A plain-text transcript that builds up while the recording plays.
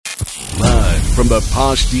from the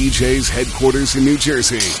POSH DJs headquarters in New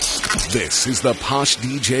Jersey. This is the POSH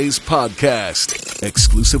DJs podcast,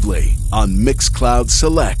 exclusively on Mixcloud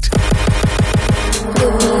Select.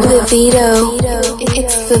 Vivido,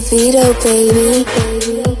 it's Vivido, baby.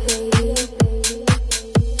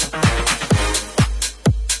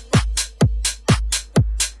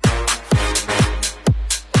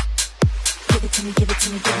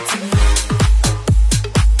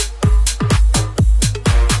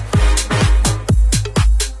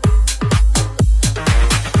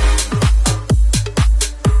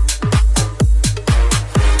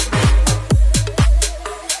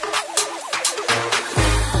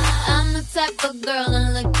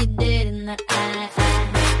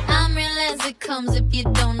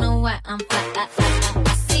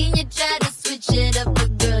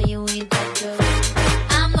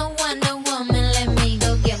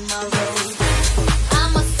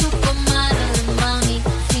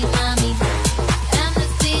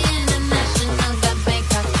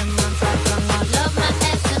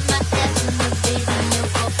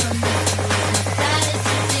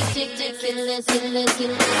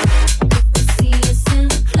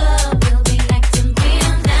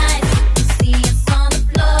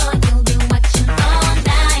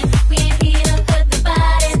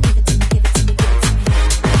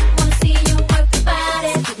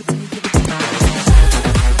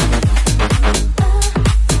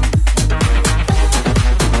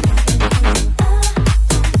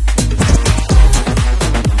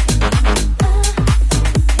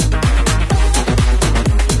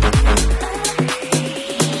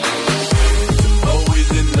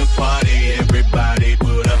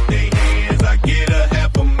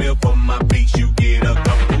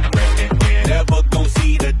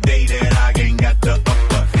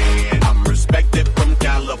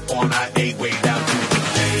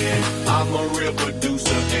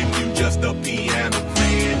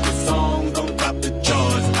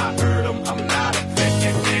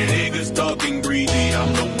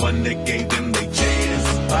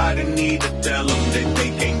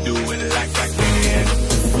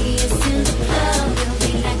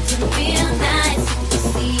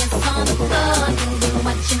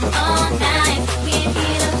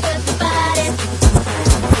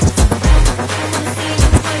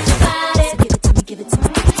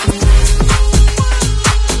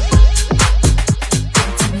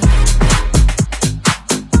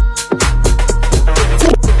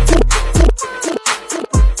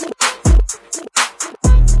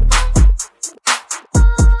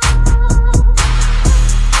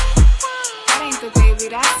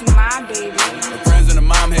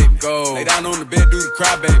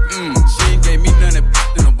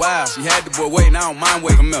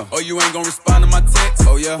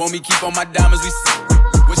 Want me keep on my diamonds, we see.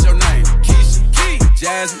 What's your name? Keisha,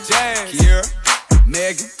 Jazzy, Kiera,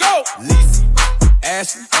 Megan, go, Lisa,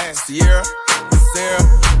 Ashley, Sierra, Sarah.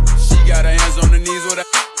 She got her hands on her knees with her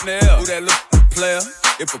nail. Who that little player?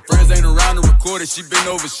 If her friends ain't around to record it, she been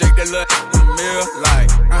over, shake that little in the mirror. Like,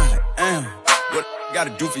 I am. What I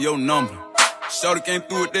gotta do for your number? Shorty came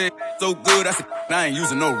through it there so good, I said, I ain't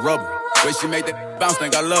using no rubber. Way she make that bounce,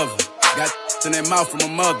 think I love her. Got in that mouth from her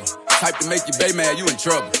mother. Type to make you bae mad, you in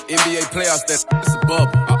trouble. NBA playoffs, that's a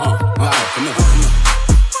bubble. Come on. That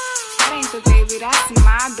ain't the baby, that's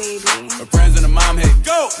my baby. Her friends and her mom hate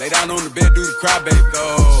go. Lay down on the bed, do the cry, baby.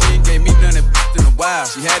 Go. She ain't gave me none of that in a while.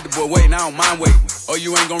 She had the boy waiting, I don't mind waiting. Oh,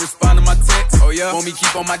 you ain't gonna respond to my text? Oh, yeah? Want me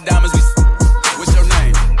keep on my diamonds? What's your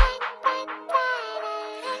name?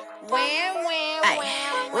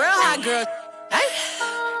 Real hot girl.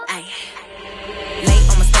 Lay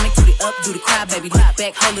on my stomach, toot it up, do the cry, baby. Look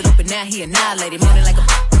back, hold it up, and now he annihilated. Moaning like a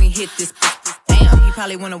when he hit this. Damn, he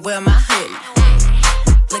probably wanna wear my hoodie.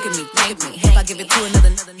 Look at me, think me. If I give it to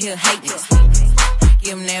another, he'll hate me.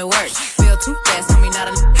 Give him that work. Feel too fast for me, not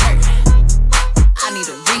a hurt. I need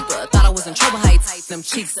a reaper. Thought I was in trouble, how you tight them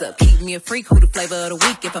cheeks up. Keep me a freak, who the flavor of the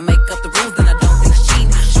week. If I make up the rules, then I don't think it's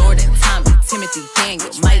cheating. Jordan, Tommy, Timothy, Daniel.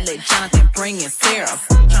 Might let Jonathan bring in Sarah.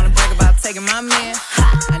 Tryna brag about taking my man.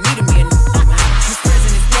 I needed me a his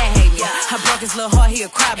present is that hate me. I broke his little heart, he a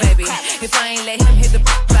cry, baby. If I ain't let him hit the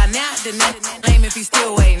by now, then that lame if he's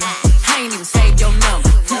still waiting. I ain't even saved your number.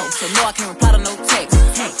 No, so no, I can't reply to no text.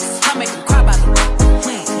 I make him cry by the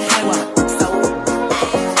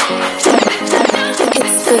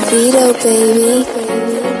It's Vivido, baby.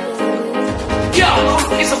 Yo,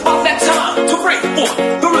 it's about that time to break forth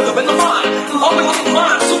the rhythm and the mind. All the little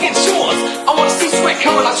minds who get yours. I wanna see sweat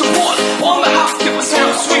coming out your pores. On the house, give a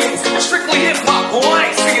sound swinging. Strictly hip hop, boy, I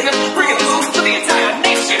ain't singing it. Bringing this to the entire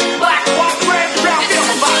nation. Black, white, red, brown, feel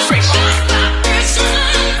the vibration.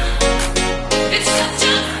 It's such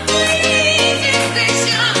a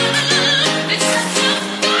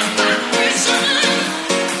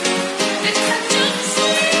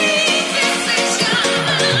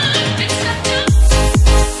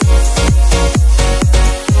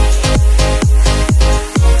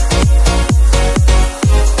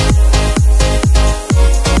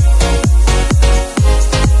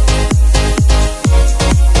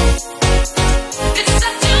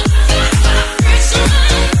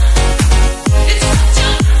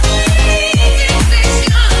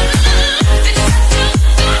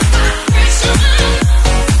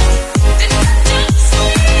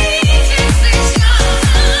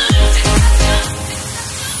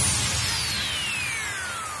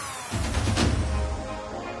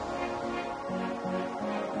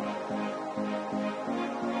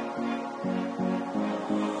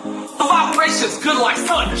vibrations, good like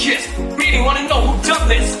sun kiss. Meaning wanna know who done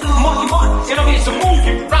this. Monkey Mark, and I'm here to move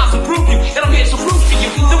you. Rhymes to prove you, and I'm here to root for you.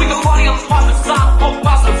 Then we can party on the spot, the side, pump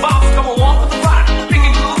positive vibes, come along for the ride.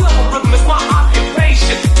 Thinking you feel the rhythm is my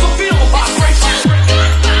occupation. So feel the vibration.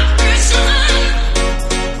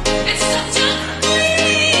 It's such a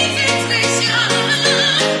sweet sensation.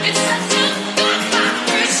 It's such a good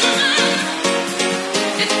vibration.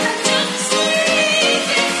 It's such a sweet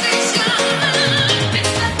sensation. It's such a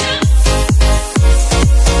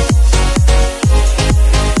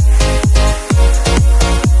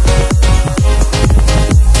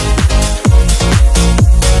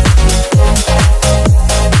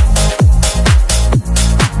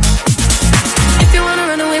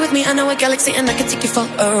galaxy and I can take you for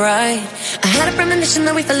a ride. I had a premonition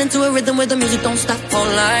that we fell into a rhythm where the music don't stop for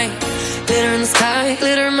life. Glitter in the sky,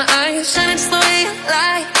 glitter in my eyes, shining just the way you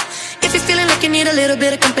like. If you're feeling like you need a little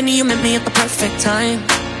bit of company, you met me at the perfect time.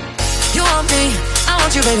 You want me, I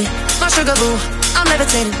want you, baby. My sugar boo, I'm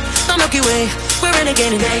levitating. The Milky Way, we're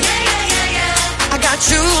renegading. Yeah, yeah, yeah, yeah, yeah. I got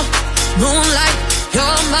you, moonlight,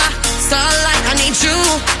 you're my starlight. I need you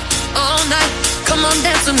all night. Come on,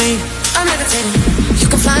 dance with me, I'm levitating. You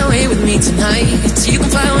can fly away with me tonight. You can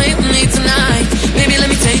fly away with me tonight. Baby, let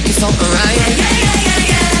me take you for a ride. Yeah, yeah, yeah,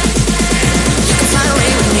 yeah, yeah. You can fly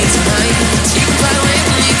away with me tonight. You can fly away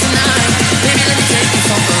with me tonight. Baby, let me take you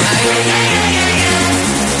for a ride. Yeah, yeah, yeah, yeah, yeah.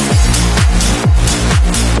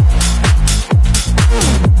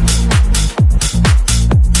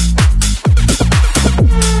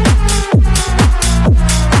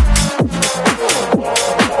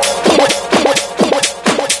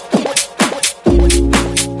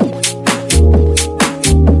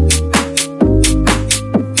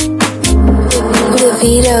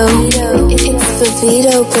 Vivido, it's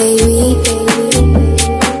Vivido, baby.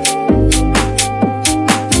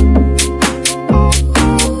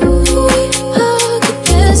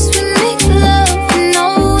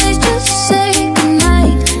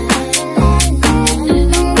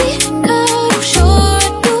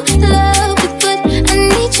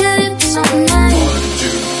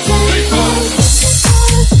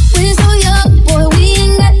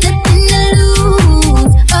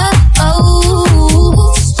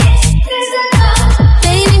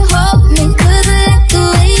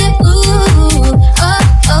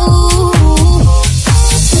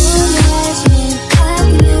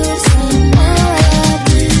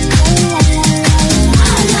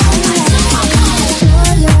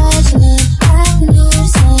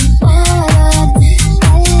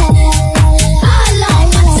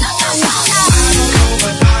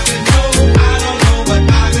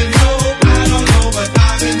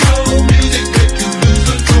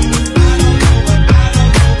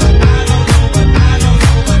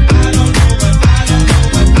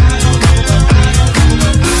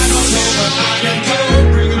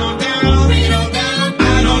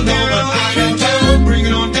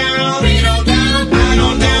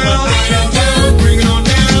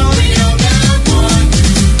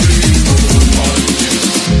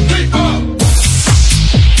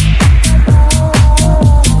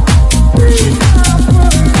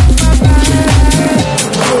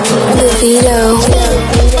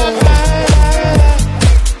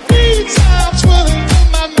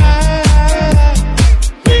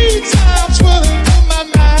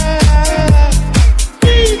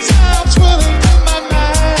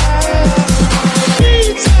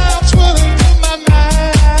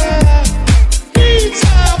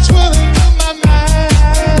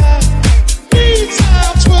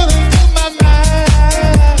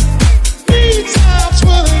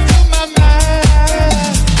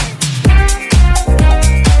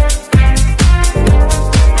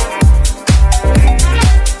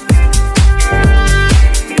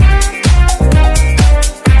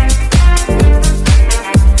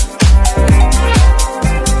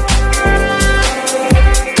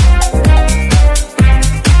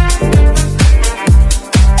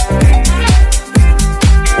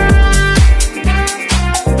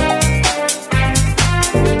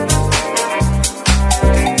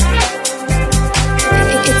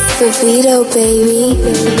 Vivido, baby.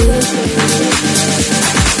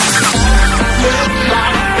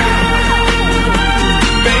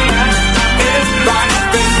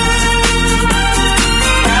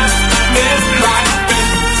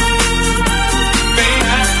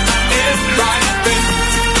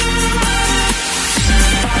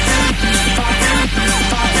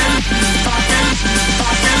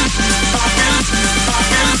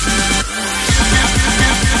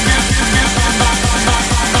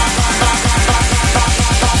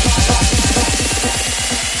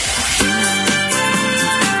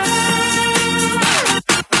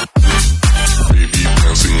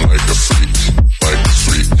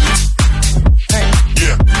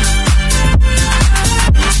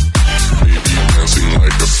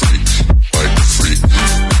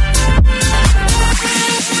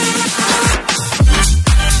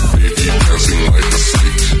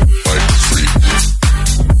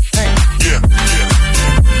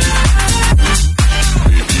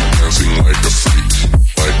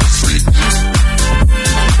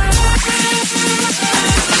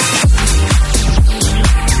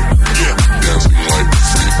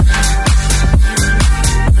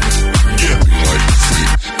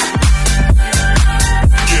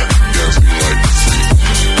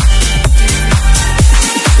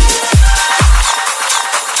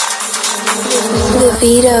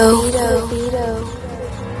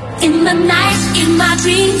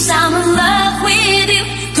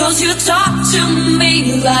 you talk to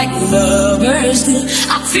me like lovers do.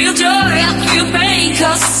 I feel joy, I feel pain,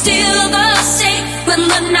 cause it's still the same. When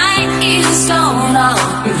the night is gone,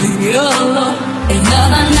 I'll leave you alone.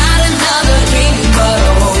 Another night, another dream, but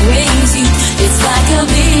always you. It's like a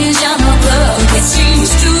vision of love that seems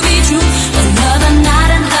to be true. Another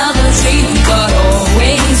night, another dream, but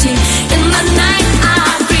always you. In the night I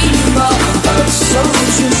dream of her, so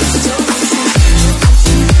true, so true.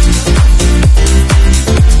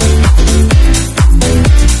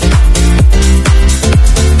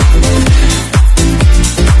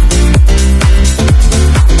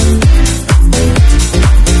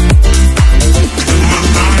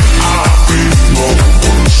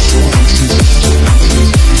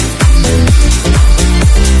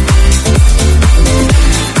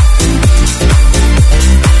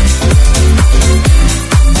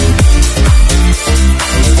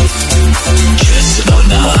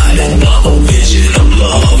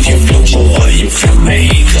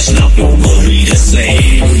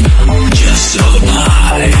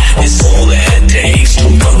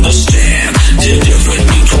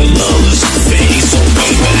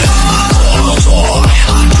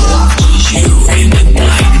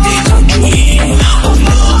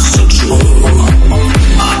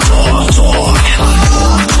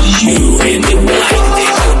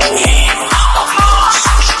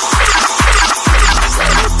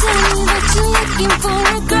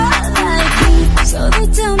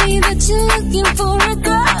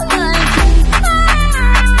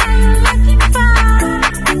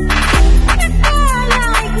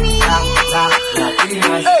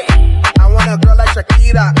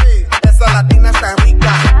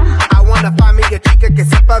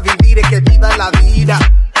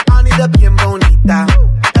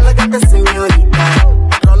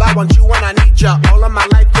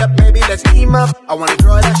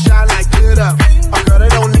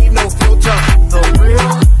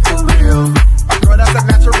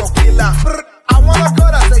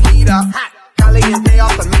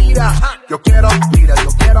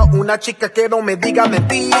 Chica que no me diga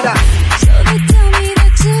mentira. So they tell me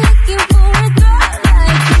that you're looking for a girl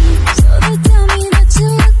like me. So they tell me that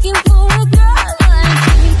you're looking for a girl like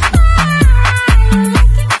me. I'm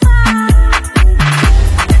looking for a girl like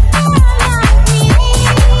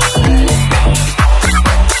me.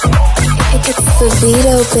 It's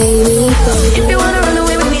Vivido, baby. If you wanna run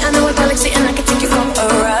away with me, I know a galaxy and I can take you for a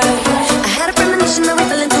ride. I had a premonition that we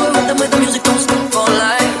fell into a rhythm with the music don't stop for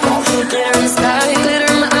life. Glitter in the sky, glitter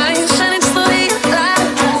in my eyes, shining slowly alive.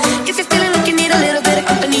 If you're feeling like you need a little bit of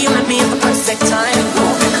company, you met me at the perfect time.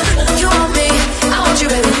 You want me, I want you,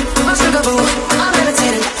 baby. My sugar boo, I'm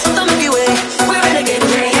meditating. The Milky Way, we're renegade.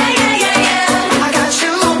 Yeah, yeah, yeah, yeah. I got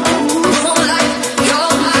you, moonlight,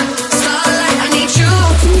 you're my starlight. I need you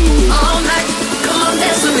all night. Come on,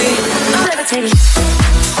 dance with me. I'm levitating.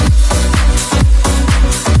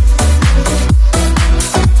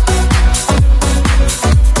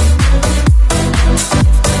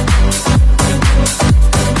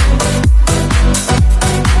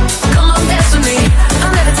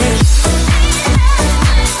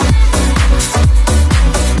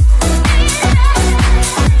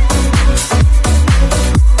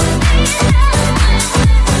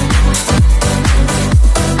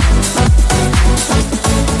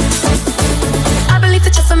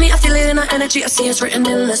 I see it's written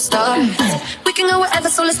in the stars. We can go wherever,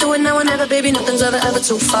 so let's do it now or never, baby. Nothing's ever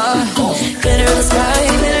too far. Glitter in the sky,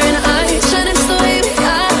 glitter in the eyes, shining just the way we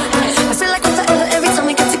are. I feel like we're forever every time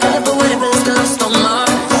we get together, but whatever is lost on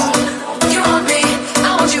Mars. You want me,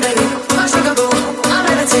 I want you, baby. My sugar boo, I'm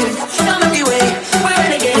meditating. The Milky Way, we're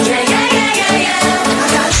renegade. Yeah, yeah, yeah, yeah, yeah.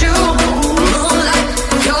 I got you, moonlight,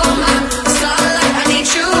 you're my starlight. I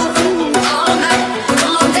need you all night.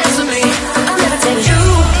 Come on, dance with me. I'm meditating. You.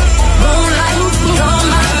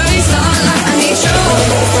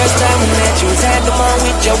 First time we met, you was at the bar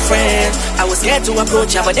with your friend. I was scared to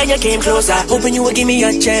approach you, but then you came closer, hoping you would give me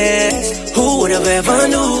a chance. Who would have ever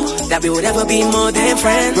knew that we would ever be more than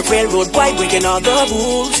friends? We're railroad boy breaking all the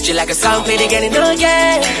rules. She like a song played again and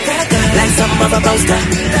again, like some of a poster.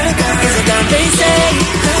 It's a gun they say,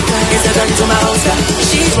 it's a gun to my holster.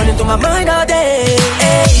 She's running through my mind all day.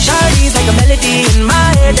 Hey, Shawty's like a melody in my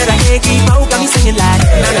head that I can't keep out. Got me singing like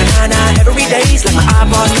na na na na every day's like my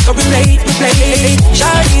eyeballs like a replay.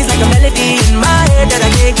 Shawty's like a melody in my head that I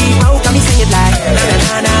can't keep out. Got me singing like na na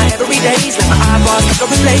na na every day's like my eyeballs like a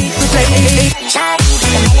replay. Shawty's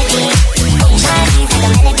like a melody. Shawty's like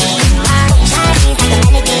a melody. Shawty's like a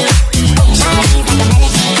melody. Shawty's like a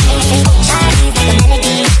melody. Shawty's like a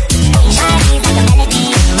melody. Shawty's like a melody.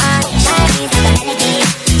 Shawty's like a melody.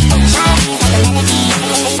 Shawty's like a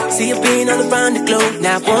melody. See around the globe.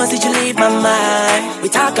 Now once did you leave my mind? We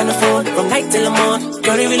talk on the phone from night till the morning.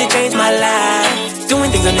 Girl, it really changed my life. Doing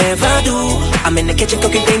things I never do. I'm in the kitchen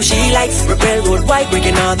cooking things she likes. Railroad white,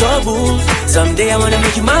 breaking all the rules. Someday I wanna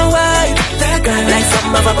make you my wife. That girl, like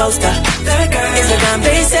something of a poster. That girl is a gun,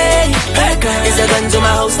 they say. That girl is a gun to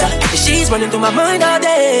my holster. And she's running through my mind all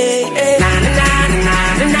day. Na na na na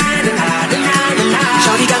na na na na na na.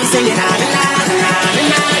 Shawty got me singing na na na na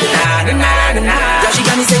na na na na na. Girl, she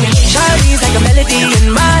got me singing. Shawty's like a melody in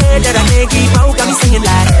my head that I can't keep out. Got me singing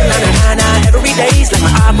like na na na na. Every day's like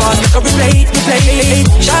my eyeballs make a replay, replay.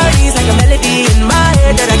 Shawty's like a melody in my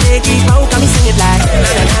head that I can't keep out. Got me singing like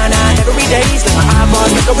na na na na. Every day's like my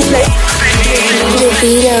eyeballs make a replay.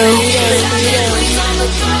 Vivido.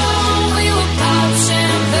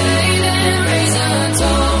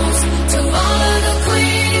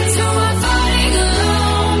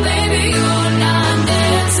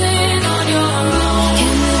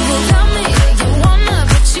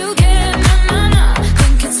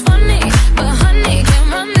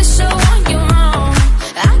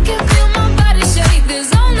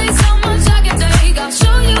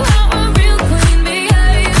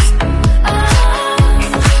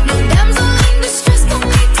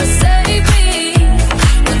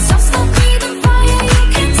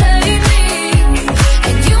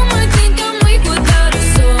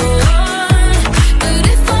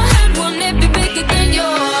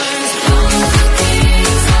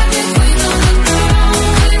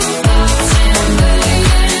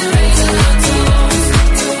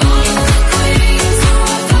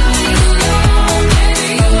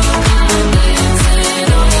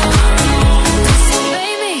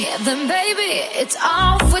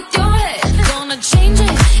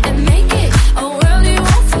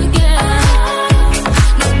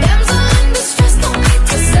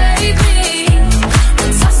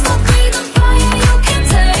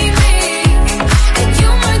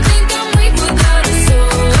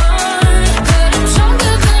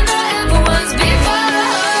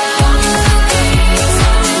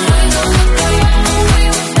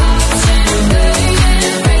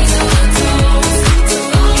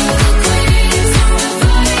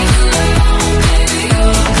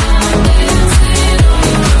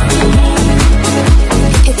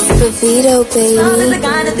 Vivido, baby. Love is the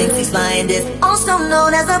guy that thinks he's flying this, also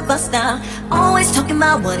known as a buster. Always talking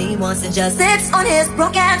about what he wants and just sits on his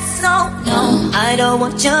broke ass. So no, I don't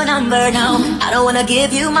want your number, no. I don't wanna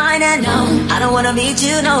give you mine, and no, I don't wanna meet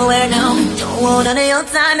you nowhere, no. Don't want none of your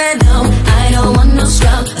time, and no, I don't want no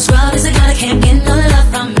scrub. A scrub is a guy that can't get no love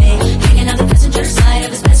from me. Hanging out the passenger side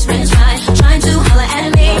of his best friend's ride, trying to holler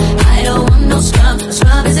at me. I don't want no scrub. A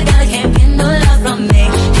scrub is a guy that can't get no love from me.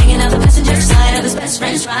 Hanging out the passenger side of his best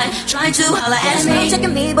friend's ride, trying to holler at me.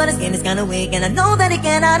 Checking me, but his game is kinda weak, and I know that he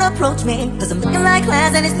cannot approach me, cause I'm looking like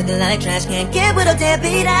class and he's looking like trash. Can't get with a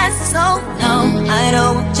deadbeat ass. So no, I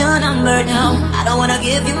don't want your number, no. I don't wanna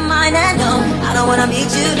give you mine, and no, I don't wanna meet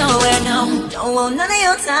you nowhere, no. Don't want none of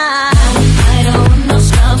your time. I don't want no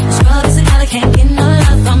scrub. Scrub is a guy that can't get no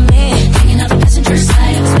love from me. Hanging out the passenger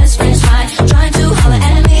side of his best friend's ride, trying to holler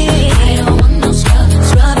at me. I don't want no scrub.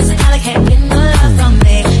 Scrub is a guy that can't get no love from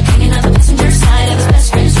me. Hanging out the passenger side of his best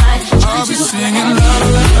friend's ride, I'll be singing la la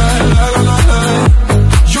la la la la la.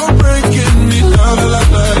 You're breaking me la la la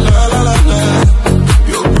la la la la la.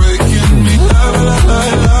 You're breaking me la la la la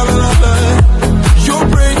la la la. You're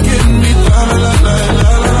breaking me la la la la la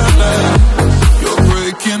la la. You're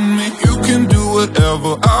breaking me. You can do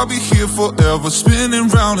whatever. I'll be here forever, spinning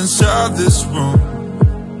round inside this room.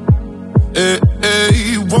 Hey,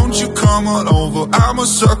 hey, won't you come on over? I'm a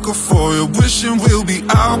sucker for you, wishing we'll be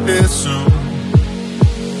out there soon.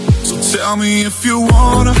 So tell me if you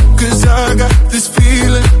wanna, cause I got this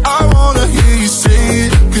feeling. I wanna hear you say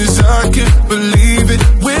it, cause I can't believe it.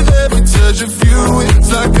 With every touch of you,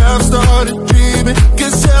 it's like I've started dreaming.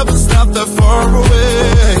 Cause heaven's not that far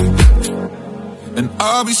away. And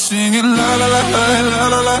I'll be singing la la la la la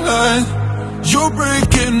la la la. You're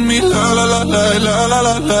breaking me la la la la la la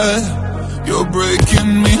la la. You're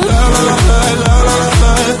breaking me la la la la la la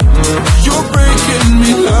la. You're breaking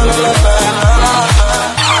me la la la la la la la.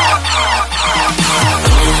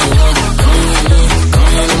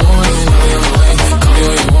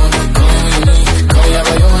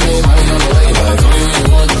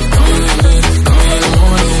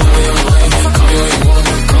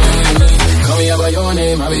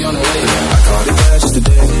 I'll be on the way. I called it bad just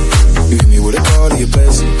today. You hit me with a call to your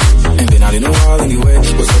place. Ain't been out in a while anyway.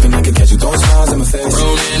 Was hoping I could catch you throwing smiles in my face.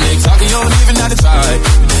 Romantic talking, you don't even have to try.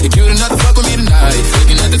 You're cute enough to fuck with me tonight.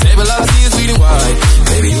 Looking at the table, all I see is sweet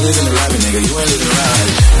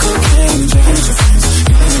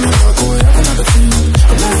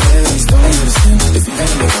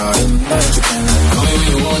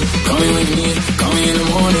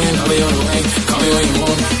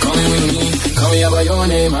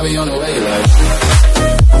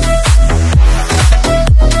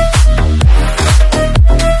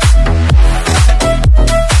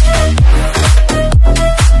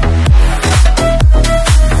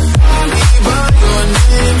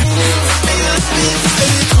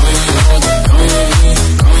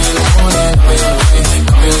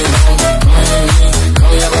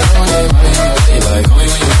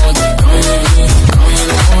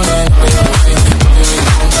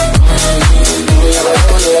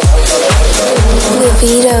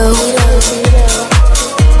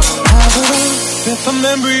the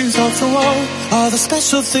memories off the wall. All the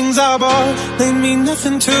special things I bought, they mean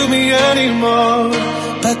nothing to me anymore.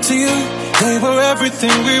 Back to you, they were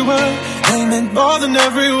everything we were. They meant more than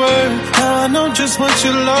every word. Now I know just what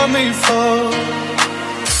you love me for.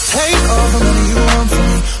 Take all the money you want from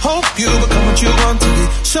me. Hope you become what you want to be.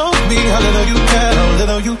 Show me how little you care, how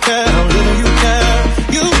little you care, how little you care.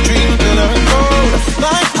 You dream of glitter and gold.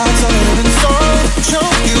 My heart's all in stone. Show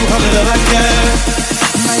you how little I care.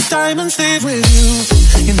 My diamonds leave with you.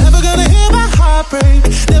 You're never gonna hear my heart break.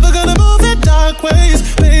 Never gonna move in dark ways.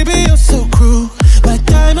 Baby, you're so cruel. My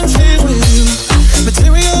diamonds leave with you.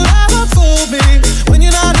 Material never fooled me. When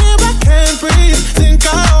you're not here, I can't breathe. Think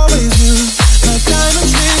I always knew. My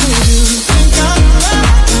diamonds leave with you. Think I love.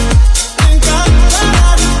 Think I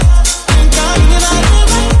love. Think I you're not here.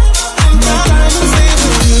 Think my diamonds leave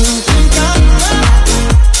with you. Think I love.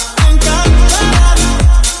 Think I love.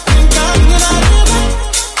 Think I you're not here.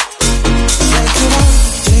 Shake it off.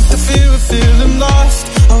 Take the fear of feeling lost.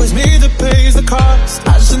 Always me that pays the cost. I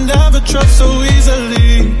should never trust so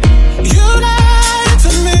easily. You lied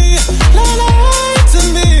to me, lied to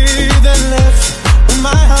me, then left with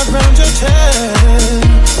my heart round your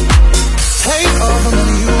chest. Take all the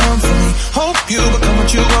money you want from me. Hope you become what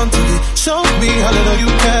you want to be. Show me how little you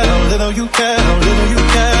care, how little you care, how little you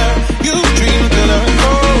care. You dream of glitter and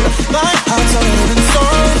gold. My heart's all in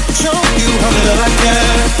stone. Show you how little I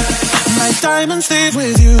care. My diamonds leave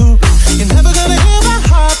with you. You're never gonna hear my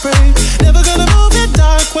heart break. Never gonna move in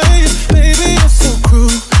dark ways. Baby, you're so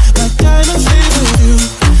cruel. My diamonds leave with you.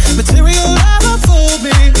 Material never fooled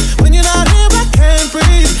me. When you're not here, I can't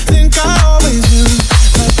breathe. Think I always knew.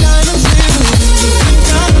 My diamonds leave with you. Think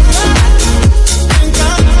I love. Think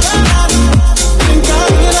I love. Think I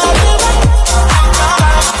you're not here.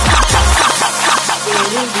 Where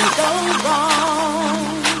did we go wrong?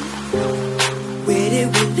 Where did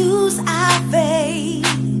we lose our faith?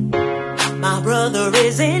 My brother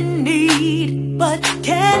is in need, but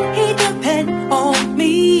can he depend on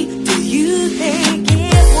me? Do you think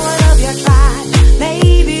if one of you tried,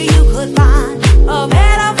 maybe you could find a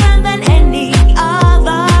better friend than any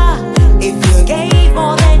other? If you gave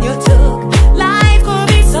more than you took, life could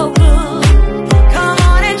be so good. Come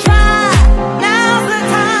on and try, now's the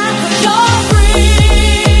time, 'cause you're free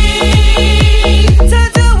to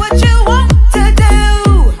do what you want to do.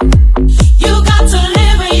 You got to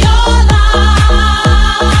live your life.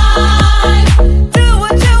 Do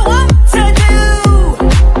what you want to do.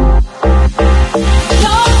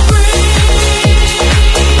 You're free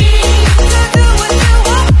to do what you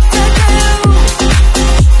want to do.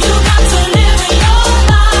 You got to live your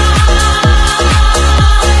life.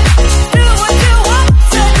 Do what you want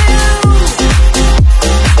to do.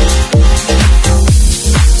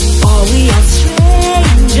 Are we all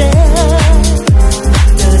strangers?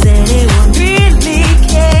 Does anyone really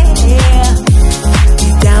care?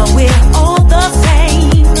 Down we're all the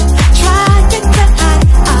same. Trying to hide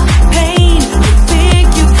our pain. You think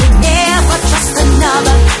you can never trust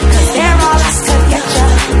another, 'cause they're all out to get you.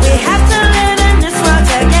 We have to live in this world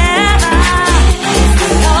together. If we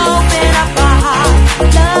open up our heart,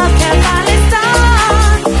 love can finally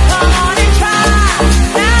start. Come on and try.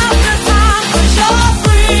 Now's the time, 'cause you're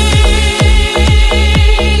free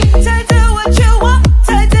to do what you want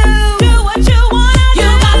to do. Do what you want to do. You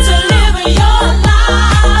got to live your life.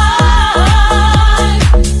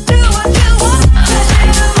 Do what you want to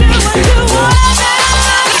do. Do what you want to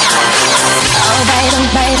do. Oh, baby,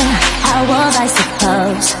 baby, how was I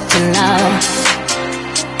supposed to know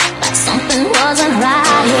that something wasn't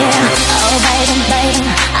right here? Oh, baby, baby,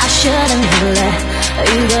 I shouldn't have let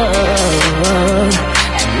you go.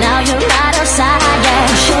 And now you're right outside, yeah.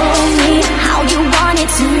 Show me how you want it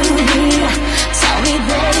to be. Tell me,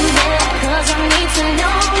 baby, 'cause I need to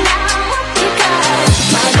know now. Because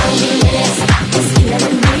my loneliness is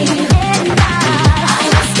killing me. And I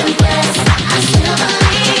was confess, I still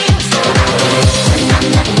believe. So when I'm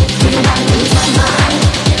not with you, I lose my mind.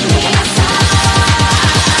 Give me a sign.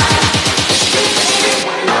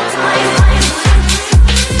 One more time.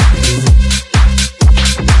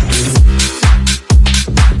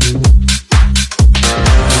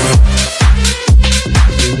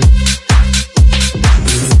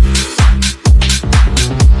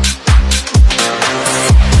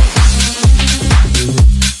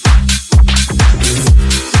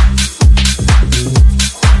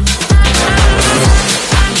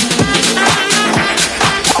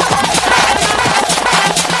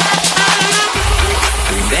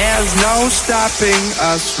 There's no stopping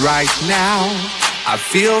us right now. I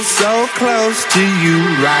feel so close to you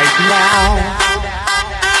right now.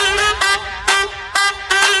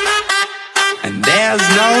 And there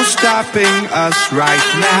there's no stopping us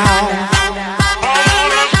right now.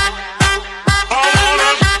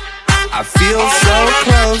 I feel so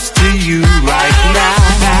close to you right now.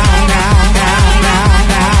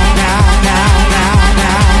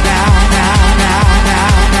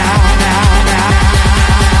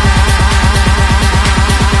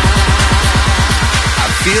 I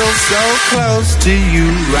feel so close to you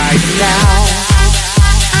right now.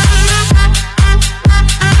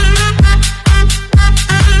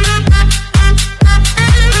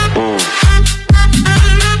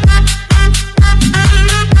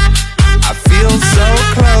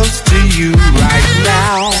 Close to you right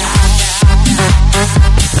now.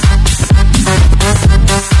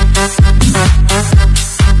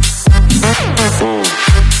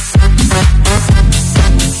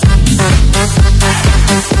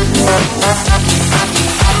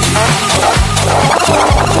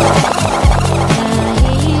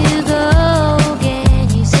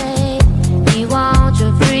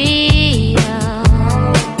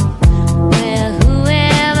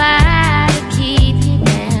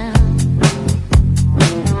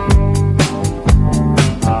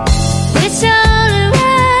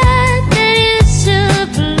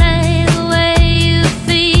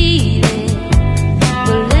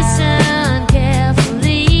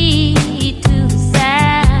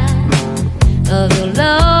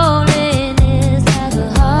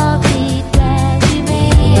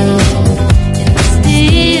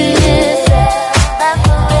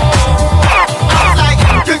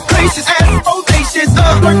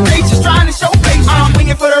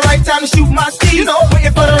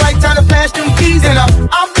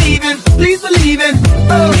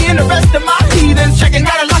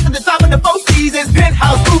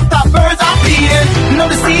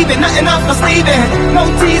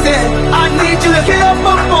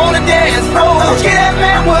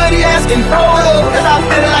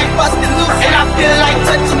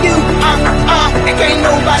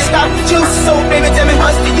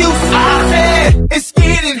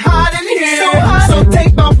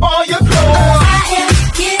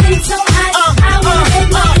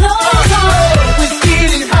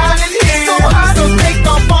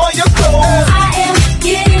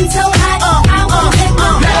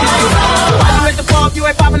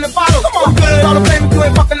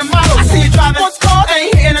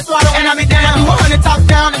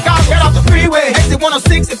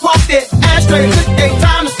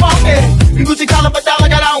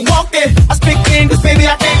 baby.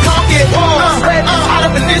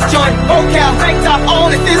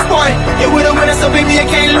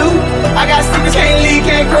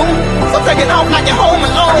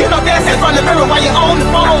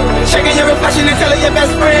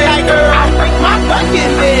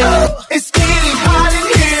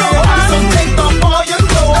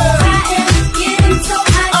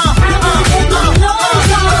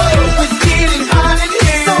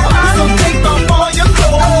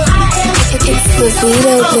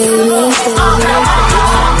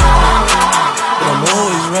 But I'm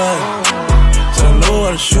always right, so I know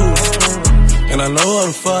how to shoot, and I know how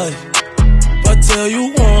to fight. If I tell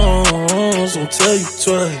you once, I'll tell you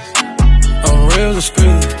twice. I'm real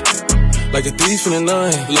discreet, like a thief in the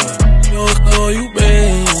night. Look, oh, you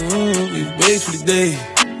babe for the day,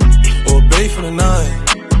 or babe for the night.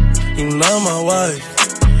 You not my wife,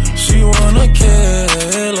 she wanna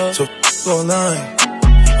kill her, so all night.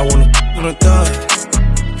 I wanna on a thigh,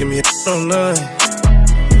 give me a on 9.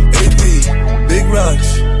 AP, big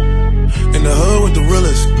rocks, in the hood with the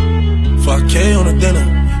realest. 5K on a dinner,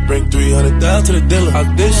 bring 300 down to the dealer. I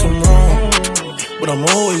did some wrong, but I'm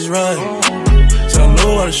always right. So I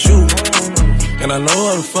know how to shoot, and I know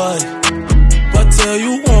how to fight. If I tell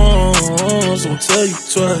you once, I'll tell you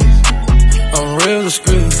twice. I'm real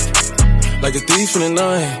discreet, like a thief in the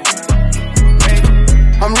night.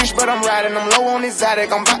 I'm rich, but I'm riding, I'm low on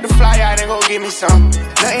exotic. I'm about to fly out and go get me some.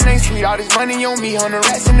 Nothing ain't sweet, all this money on me. 100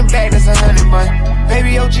 rats in the bag, that's 100 bun.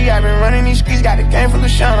 Baby OG, I been running these streets, got a game full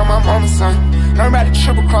of shine on my mama's son. Learned about the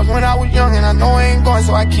triple cross when I was young, and I know I ain't going,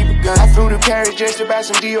 so I keep a gun. I flew to Paris just to buy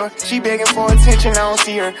some Dior. She begging for attention, I don't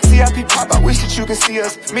see her. CIP pop, I wish that you can see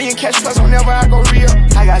us. Million cash plus whenever I go real.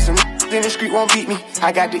 I got some in the street won't beat me.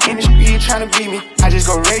 I got the industry trying to beat me. I just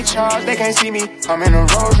go Ray Charles, they can't see me. I'm in a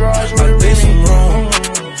Rolls Royce with a did some wrong,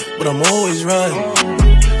 but I'm always right.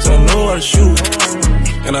 So I know how to shoot,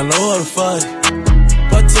 and I know how to fight.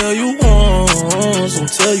 If I tell you once, I'll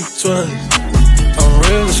tell you twice. I'm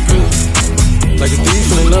real discreet, like a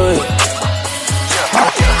thief in the night.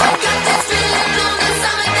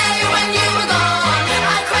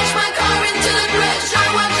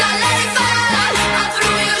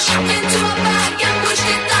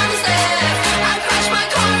 I crashed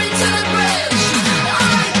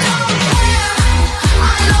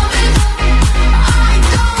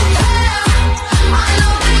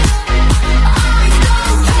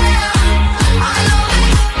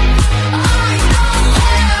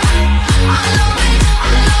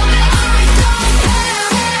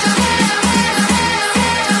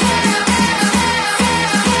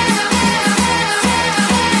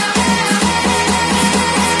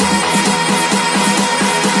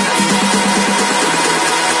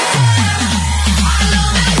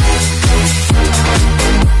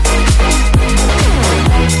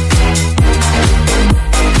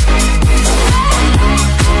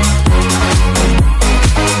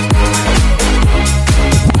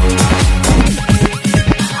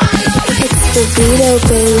Vivido,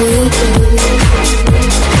 baby.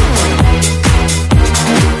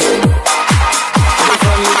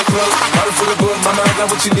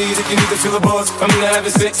 What you need if you need to feel a buzz. I'm into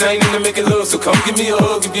having sex, I ain't into making love. So come give me a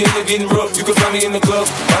hug if you're into getting rough. You can find me in the club,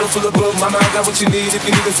 bottle full of bug. Mama, I got what you need if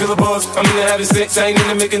you need to feel a buzz. I'm into having sex, I ain't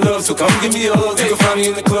into making love. So come give me a hug, you can find me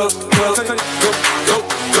in the club. Go, go, go,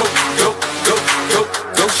 go, go, go, go,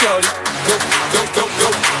 go, shorty. Go, go, go, go,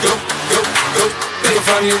 go, go, go. You can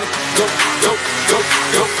find me in the go, go, go,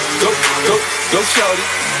 go, go, go, go, shorty.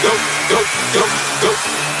 Go, go, go, go.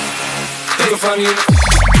 You can find me in the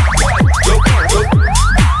go, go.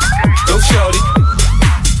 Go, shorty.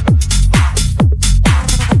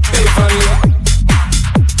 They find me up.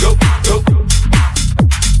 Go, go.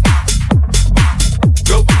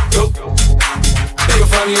 Go, go. They gon'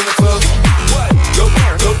 find me in the club. Go,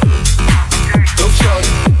 go. Go,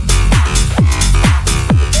 shorty.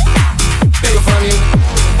 They gon' find me in the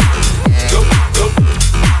go, go.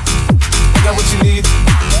 I got what you need.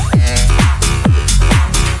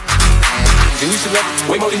 And you should love it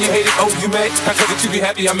way more than you hate it. Oh, you mad? I told that you be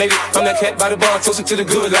happy I made it. I'm that cat by the bar, toasting to the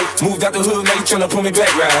good life. Moved out the hood, now you tryna pull me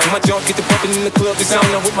back, right? My junk get the pumping in the club, it's on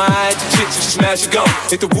with my eyes. The chicks, you smash, you gone.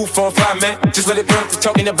 Hit the roof on fire, man. Just let it burn. To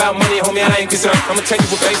talking about money, homie, I ain't concerned. I'ma tell you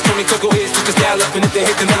what bass told me, go ahead, switch the style up. And if they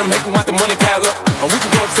hit, then let them make them want the money pile up. And we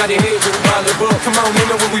can go upside your head with a bottle of bug. Come on, they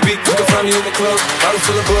know where we be. You can find me in the club, bottle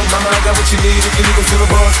full of bug. Mama, I got what you need if you need to feel a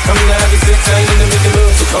buzz. I'm in the having sex, I ain't into making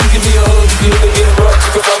love. So come give me a hug if you need to get a rub.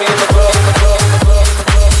 You can find me in the club, in the club, in the club.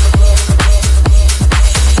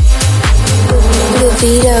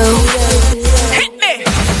 Vivido. Hit me!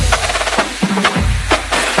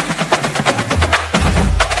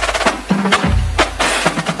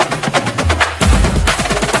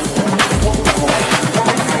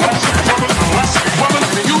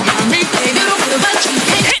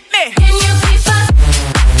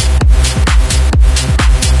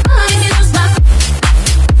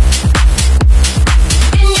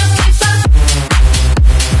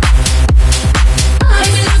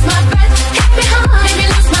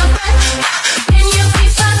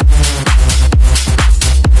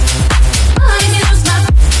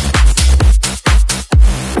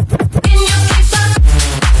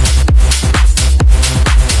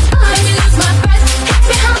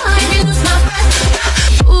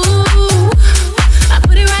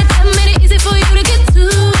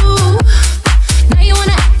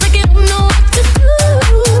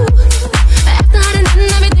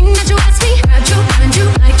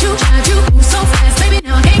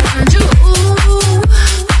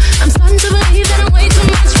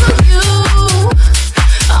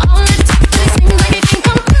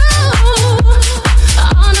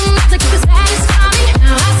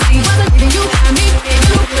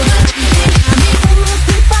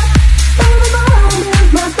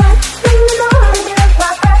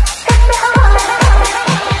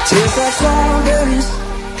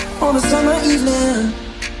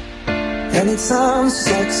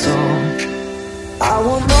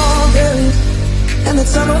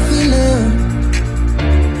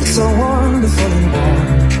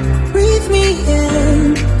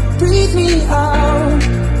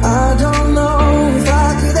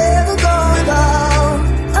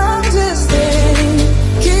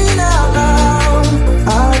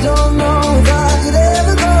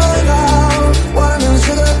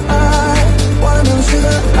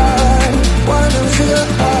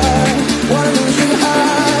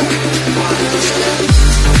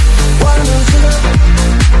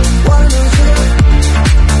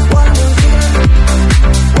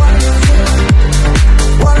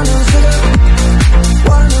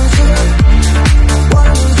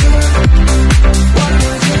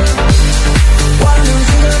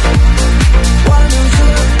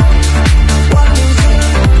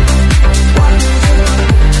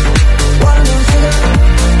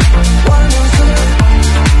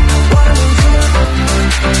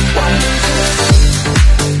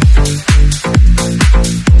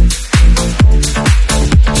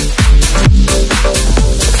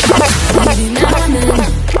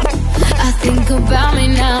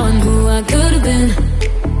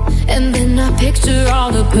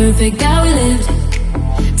 Perfect that we lived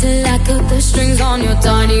till I cut the strings on your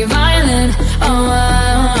tiny violin.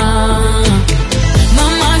 My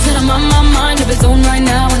mind said I'm on my mind of its own right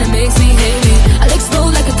now, and it makes me hate me. I'll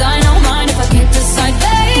explode like a dynamite if I can't decide,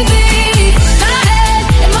 baby. My head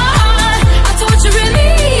in my heart, I torture in me,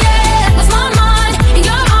 yeah. Lost my mind in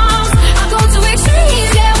your arms, I go to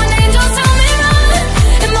extremes, yeah. When angels tell me run,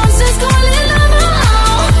 and monsters calling on my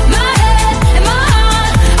own. My head in my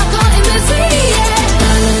heart, I'm caught in between, yeah.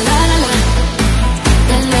 La la la la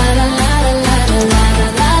la la la la la la la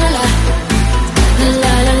la la la.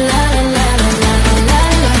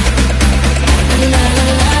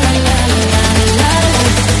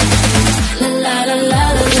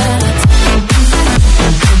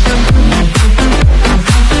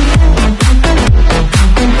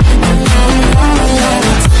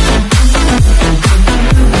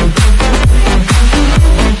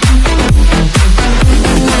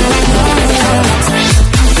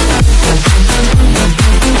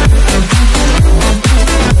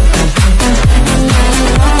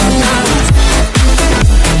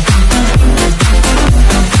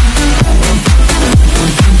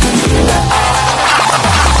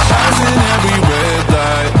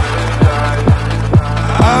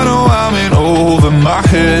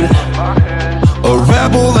 head, a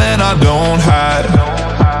rebel and I don't hide.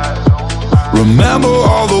 Remember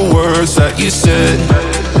all the words that you said.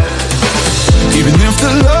 Even if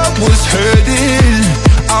the love was hurting,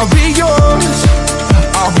 I'll be yours,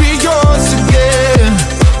 I'll be yours again.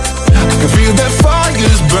 I can feel that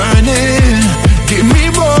fire's burning, give me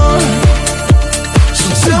more. So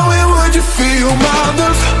tell me, would you feel my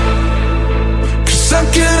love? 'Cause I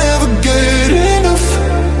can't ever get enough.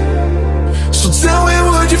 So tell me,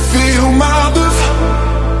 would you feel my love?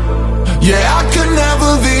 Yeah, I could never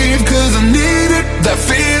leave 'cause I needed that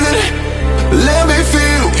feeling. Let me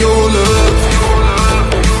feel your love.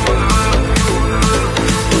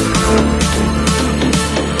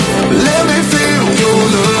 Let me feel your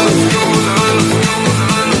love.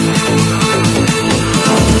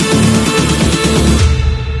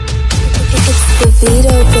 It's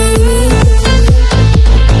Vivido, baby.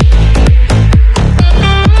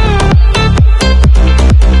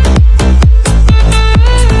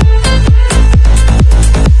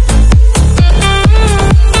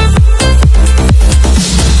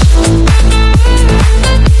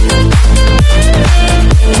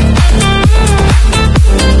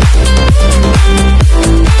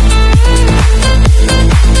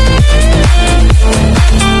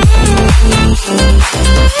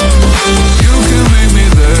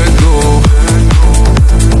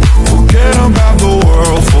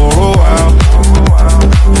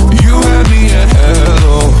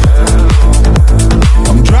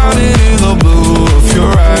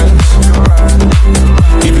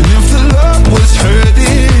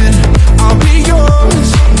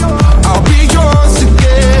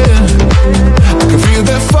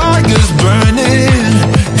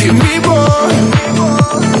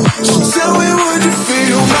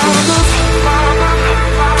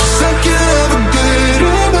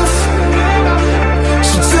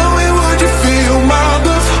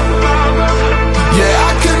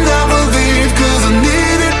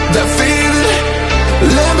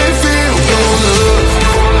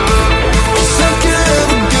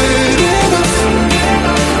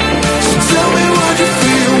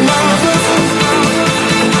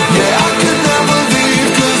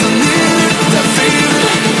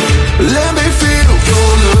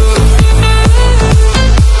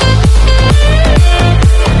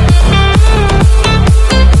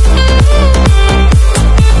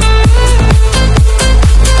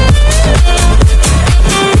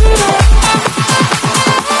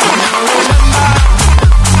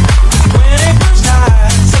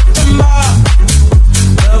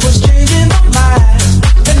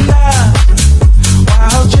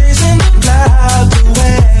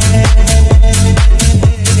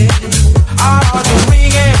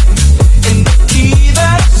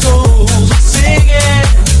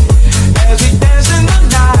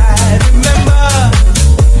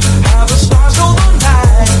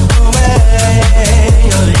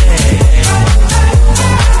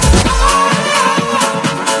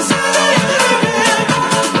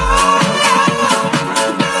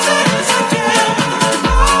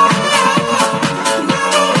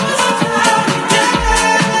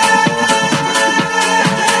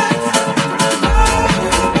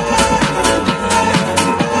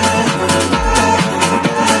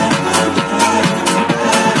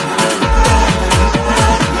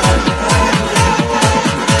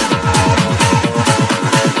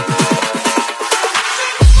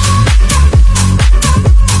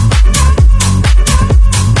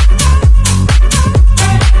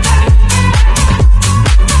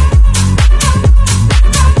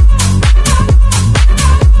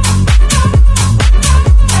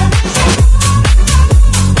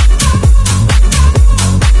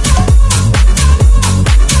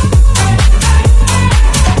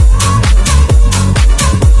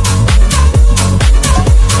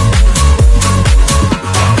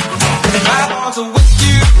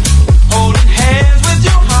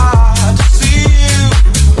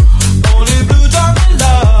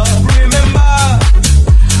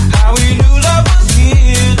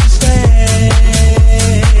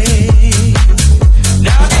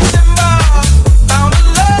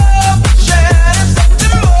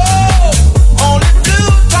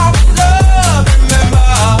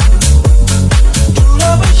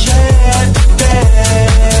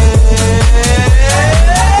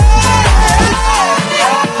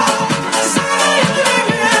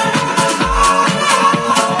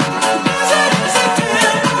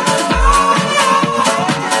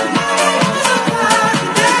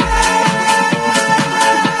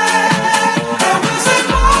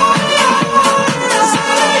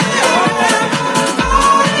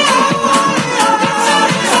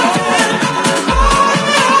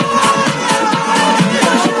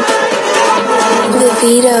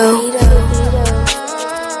 Vivido.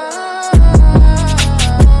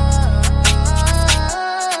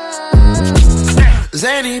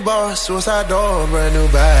 Zany bar, suicide door, brand new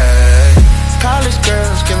bag. College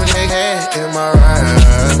girls giving their head in my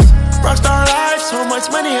raps. Rockstar life, so much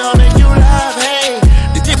money, I'll make you laugh. Hey,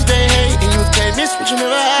 the tips they hate, and you can't miss what you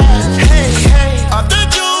never had. Hey, hey, off the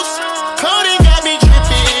juice, Cody got me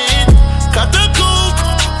dripping. Cut the coupe,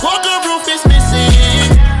 walker roof is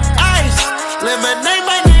missing. Ice, lemonade,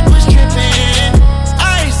 my neck was dripping.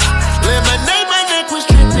 Ice, lemonade, my neck was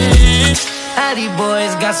dripping. Addy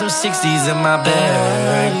boys got some 60s in my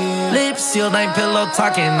bag. Lips sealed, ain't pillow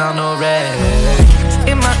talking on no rag.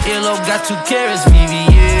 In my earlobe got 2 carats,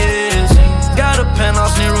 VVS. Got a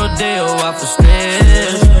penthouse near Rodeo out for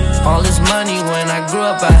stress. All this money when I grew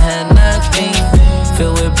up I had nothing.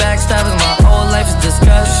 Filled with backstabbing, my whole life is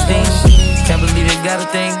disgusting. Can't believe it, gotta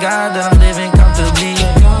thank God that I'm living comfortably.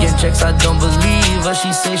 Getting checks I don't believe, but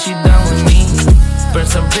she say she done with me. Burn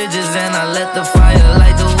some bridges and I let the fire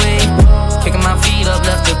light the way. Kicking my feet up,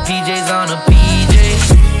 left the PJs on the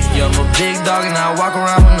PJs. Yo, I'm a big dog and I walk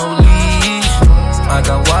around with no leash. I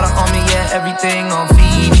got water on me, yeah, everything on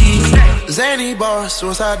Fiji. Zany bar,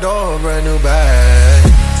 suicide door, brand new bag.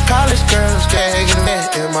 College girls can't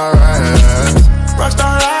get it in my raps.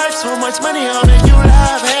 Rockstar life, so much money, I'll make you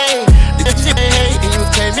laugh. Hey, the tips they hate, and you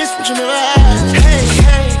can't miss what you never had. Hey,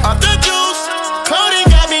 hey, off the juice, Cody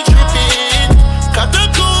got me dripping. Cut the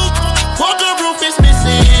coupe, walker roof is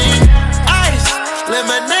missing. Ice,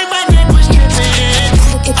 lemonade, my neck was dripping.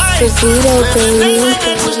 It's Vivido, baby.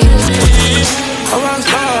 Around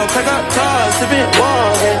stars, pack up cars, sipping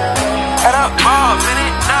water. Add up all,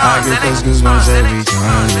 minute, I get those goosebumps every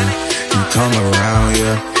time you come around,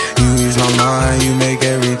 yeah. You ease my mind, you make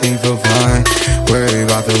everything feel fine. Worry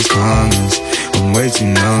about those comments, I'm way too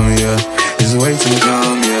numb, yeah. It's way too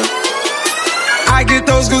dumb, yeah. I get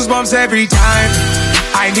those goosebumps every time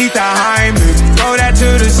I need the Heimlich, throw that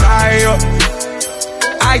to the side, yeah.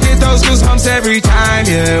 I get those goosebumps every time,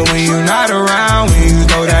 yeah. When you're not around, when you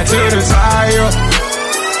throw that to the side, yeah.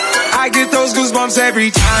 I get those goosebumps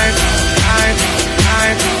every time, time,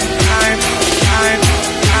 time, time, time, time,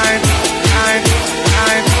 time, time,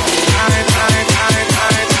 time, time.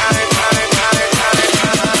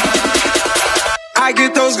 I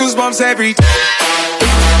get those goosebumps every time.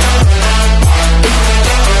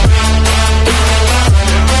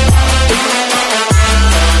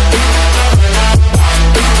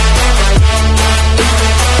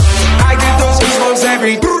 I get those goosebumps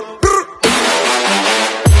every time.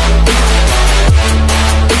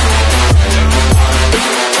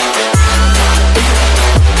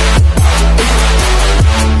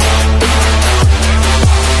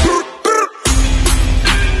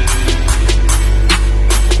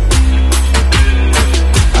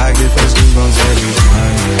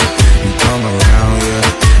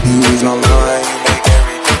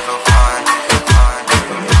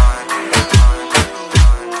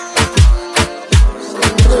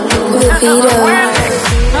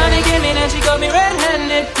 Honey came in and she got me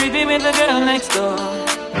red-handed, creepy with the girl next door.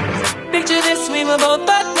 Picture this, we were both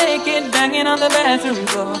butt naked, banging on the bathroom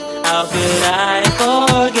floor. How could I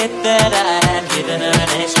forget that I had given her an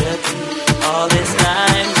extra key? All this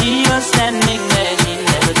time she was standing there, she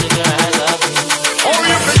never took her eyes off me. Oh,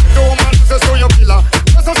 you think you man, this is so your killer.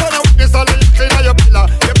 This is how you witness all the clean on your pillar.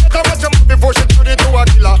 You better watch your mouth before she turn into a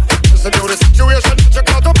killer. Listen to the situation that you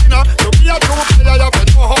got up in her. To be a true player, you have to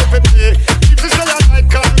know how to play. If she say a night,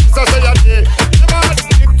 can't miss her say a day. Never had to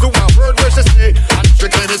stick to a word where she say. And she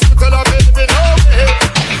claim it's to tell her baby, no way.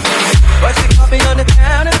 But she caught me on the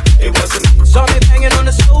counter. It wasn't me. Saw me banging on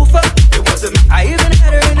the sofa. It wasn't me. I even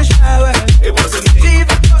had her in the shower. It wasn't me. She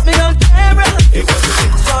even caught me on camera. It wasn't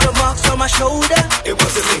me. Saw the marks on my shoulder. It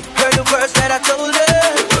wasn't me. Heard the words that I told her.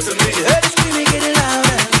 It wasn't me. She heard the screaming getting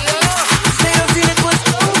louder. Still seen it was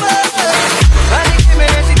over. Honey came in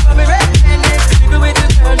and she caught me red-handed, sleeping with the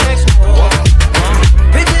girl next door.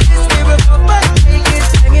 Picture this, we were both butt naked,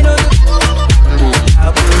 hanging on the floor.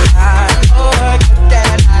 How could I forget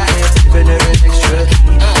that I had given her an extra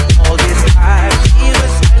key? All this time she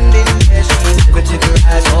was standing there, she never took her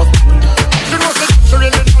eyes off me. She knows that she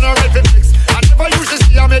really done her right for fix. I never usually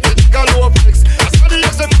see her make it nigga low flex.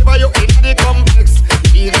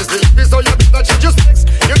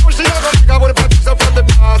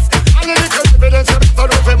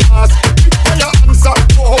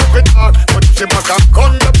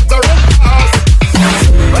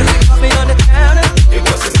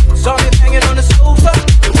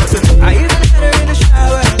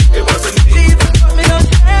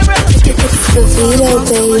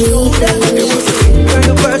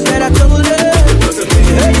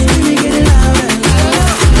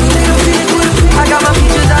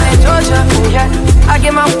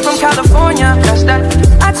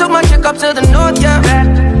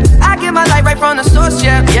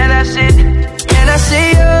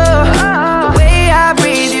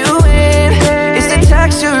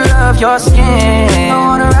 your skin. I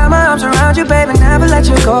wanna wrap my arms around you, baby, never let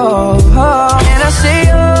you go. And I say,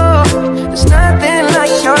 oh, there's nothing like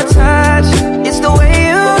your touch. It's the way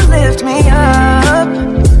you lift me up.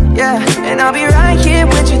 Yeah, and I'll be right here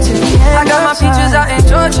with you till the end. I got my peaches out in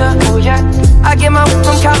Georgia. Oh yeah, I get my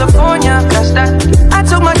from California. That's that. I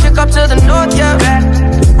took my chick up to the north. Yeah,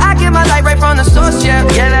 I get my light right from the source. Yeah,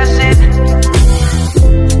 yeah, that's it.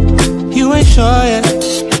 You ain't sure yet,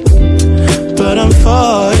 but I'm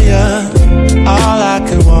for ya. All I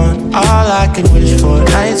could want, all I could wish for.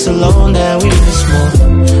 Nights alone that we miss more,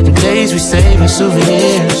 and days we save as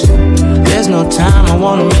souvenirs. There's no time, I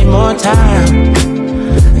wanna make more time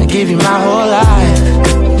and give you my whole life.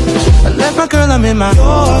 I left my girl, I'm in my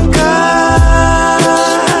Yorker.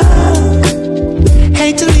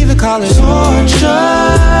 Hate to leave it, call it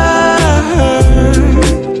torture.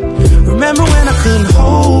 Remember when I couldn't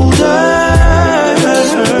hold her?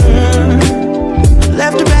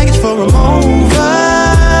 Left her baggage for a mover.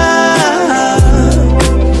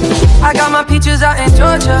 I got my peaches out in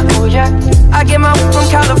Georgia. Oh yeah, I get my from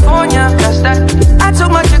California. That's that. I took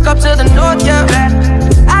my chick up to the north. Yeah,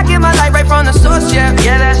 I get my light right from the source. Yeah,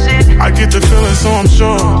 yeah, that's it. I get the feeling, so I'm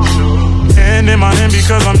sure. And in my hand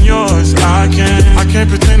because I'm yours. I can't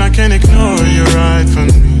pretend, I can't ignore you right from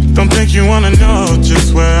me. Don't think you wanna know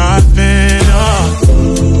just where I've been.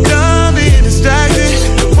 Oh, done being distracted.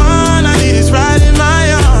 The one I need is right in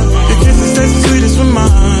my arms. Your kisses taste the sweetest for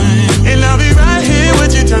mine, and I'll be right here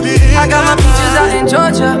with you till the end. I got my peaches out in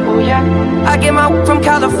Georgia. Oh yeah, I get my from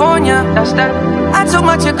California. That's that. I took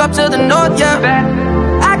my chick up to the north. Yeah,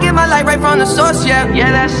 I get my light right from the source. Yeah,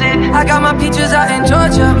 yeah, that's it. I got my peaches out in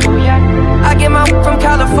Georgia. Oh yeah, I get my from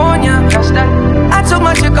California. That's that. I took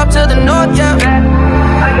my chick up to the north. Yeah,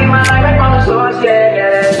 I get my light right from the source. Yeah,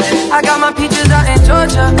 yeah. I got my peaches out in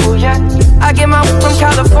Georgia. Oh yeah, I get my from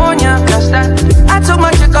California. That's that. I took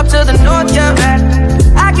my chick up to the north. Yeah,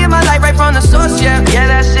 I get my light right from the source. Yeah, yeah,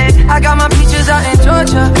 that's it. I got my peaches out in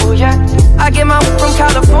Georgia. Oh yeah, I get my from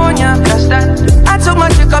California. That's that. I took my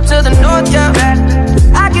chick up to the north. Yeah,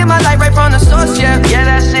 I get my light right from the source. Yeah, yeah,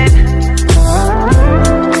 that's it.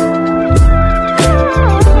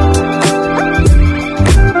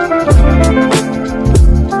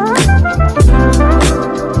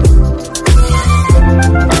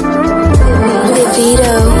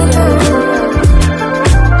 Vivido.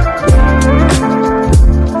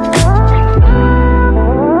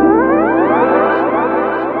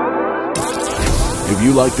 If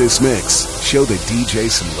you like this mix, show the DJ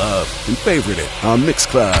some love and favorite it on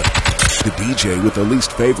Mixcloud. The DJ with the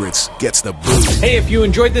least favorites gets the boot. Hey, if you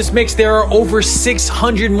enjoyed this mix, there are over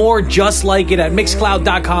 600 more just like it at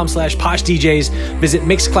mixcloud.com/POSH DJs. Visit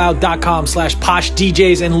mixcloud.com/POSH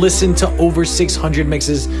DJs and listen to over 600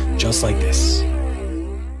 mixes just like this.